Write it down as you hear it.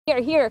We are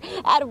here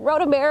at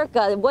Road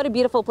America. What a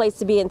beautiful place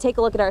to be, and take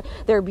a look at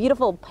their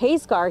beautiful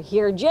pace car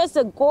here. Just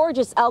a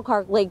gorgeous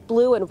Elkhart Lake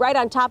blue, and right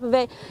on top of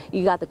it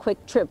you got the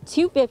Quick Trip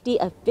 250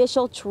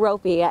 official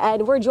trophy.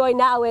 And we're joined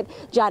now with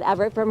John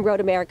Everett from Road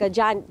America.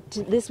 John,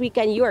 this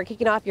weekend you are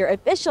kicking off your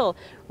official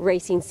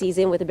racing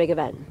season with a big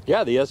event.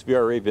 Yeah, the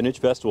SVRA Vintage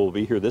Festival will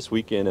be here this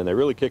weekend, and it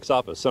really kicks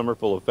off a summer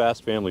full of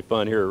fast family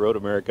fun here at Road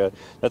America.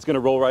 That's going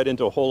to roll right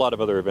into a whole lot of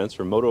other events,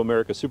 from Moto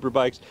America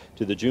Superbikes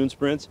to the June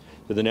Sprints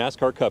to the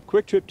NASCAR Cup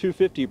Quick Trip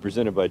 250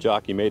 presented by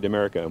Jockey Made in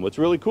America. And what's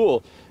really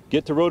cool,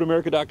 get to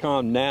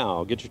roadamerica.com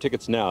now. Get your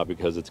tickets now,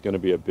 because it's going to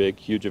be a big,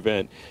 huge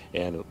event.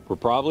 And we're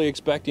probably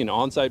expecting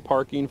on-site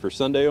parking for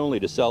Sunday only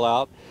to sell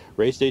out.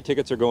 Race day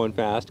tickets are going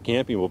fast.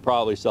 Camping will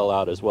probably sell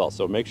out as well.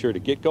 So make sure to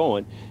get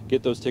going.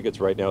 Get those tickets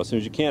right now as soon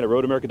as you can at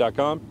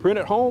roadamerica.com. Print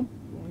at home,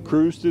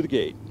 cruise through the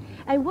gate.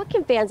 And what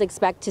can fans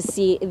expect to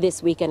see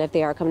this weekend if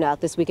they are coming out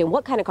this weekend?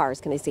 What kind of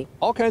cars can they see?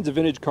 All kinds of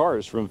vintage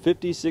cars, from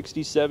 50s,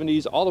 60s,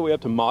 70s, all the way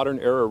up to modern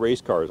era race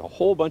cars. A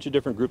whole bunch of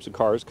different groups of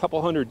cars, a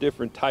couple hundred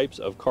different types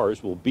of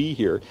cars will be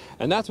here.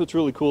 And that's what's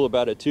really cool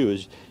about it too,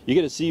 is you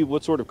get to see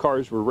what sort of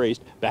cars were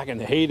raced back in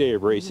the heyday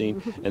of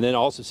racing, and then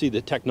also see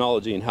the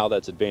technology and how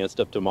that's advanced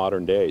up to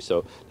modern day.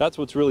 So that's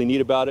what's really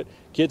neat about it.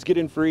 Kids get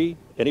in free.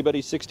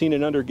 Anybody 16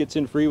 and under gets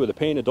in free with a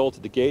paying adult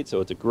at the gate.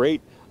 So it's a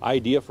great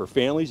idea for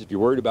families. If you're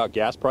worried about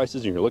gas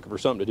prices and you're looking for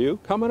something to do,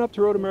 come on up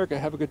to Road America,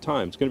 have a good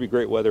time. It's going to be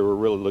great weather. We're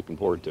really looking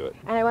forward to it.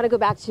 And I want to go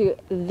back to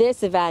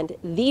this event,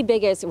 the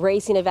biggest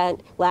racing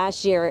event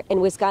last year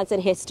in Wisconsin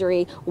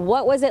history.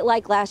 What was it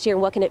like last year,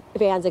 and what can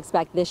fans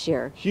expect this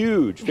year?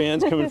 Huge.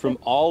 Fans coming from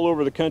all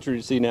over the country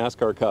to see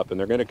NASCAR Cup, and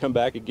they're going to come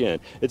back again.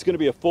 It's going to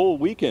be a full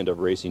weekend of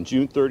racing,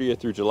 June 30th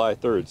through July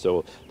 3rd.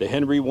 So the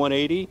Henry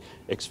 180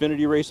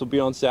 Xfinity race will be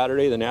on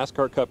Saturday. The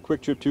NASCAR Cup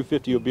Quick Trip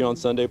 250 will be on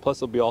Sunday. Plus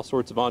there'll be all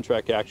sorts of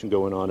on-track action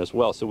going on as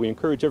well. So we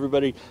encourage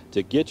everybody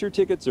to get your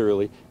tickets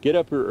early, get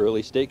up here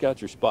early, stake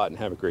out your spot, and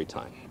have a great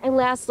time. And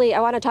lastly,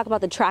 I want to talk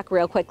about the track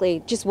real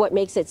quickly, just what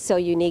makes it so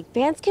unique.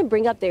 Fans can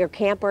bring up their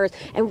campers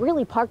and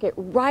really park it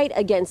right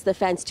against the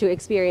fence to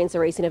experience a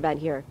racing event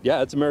here.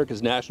 Yeah, it's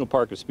America's National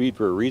Park of Speed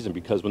for a reason,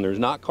 because when there's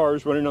not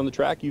cars running on the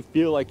track, you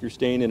feel like you're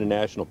staying in a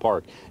national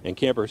park, and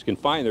campers can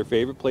find their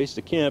favorite place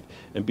to camp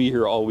and be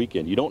here all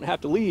weekend. You don't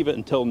have to leave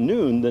until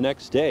noon the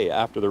next day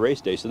after the race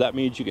day, so that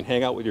means you can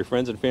hang out with your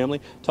friends and family,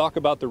 talk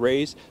about the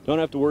race, don't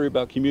have to worry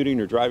about commuting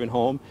or driving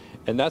home.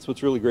 And that's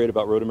what's really great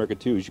about Road America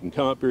too, is you can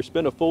come up here,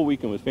 spend a full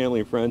weekend with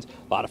family and friends.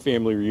 A lot of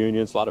family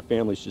reunions, a lot of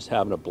families just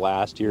having a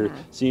blast here,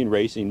 seeing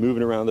racing,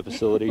 moving around the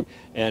facility.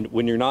 And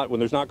when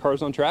there's not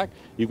cars on track,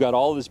 you've got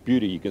all this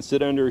beauty. You can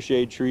sit under a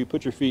shade tree,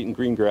 put your feet in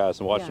green grass,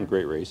 and watch some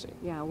great racing.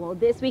 Yeah, well,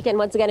 this weekend,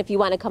 once again, if you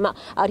want to come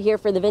out here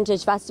for the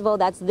Vintage Festival,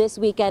 that's this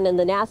weekend. And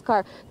the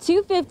NASCAR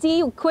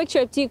 250, Quick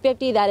Trip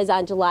 250, that is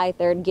on July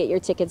 3rd. Get your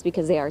tickets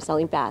because they are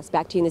selling fast.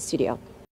 Back to you in the studio.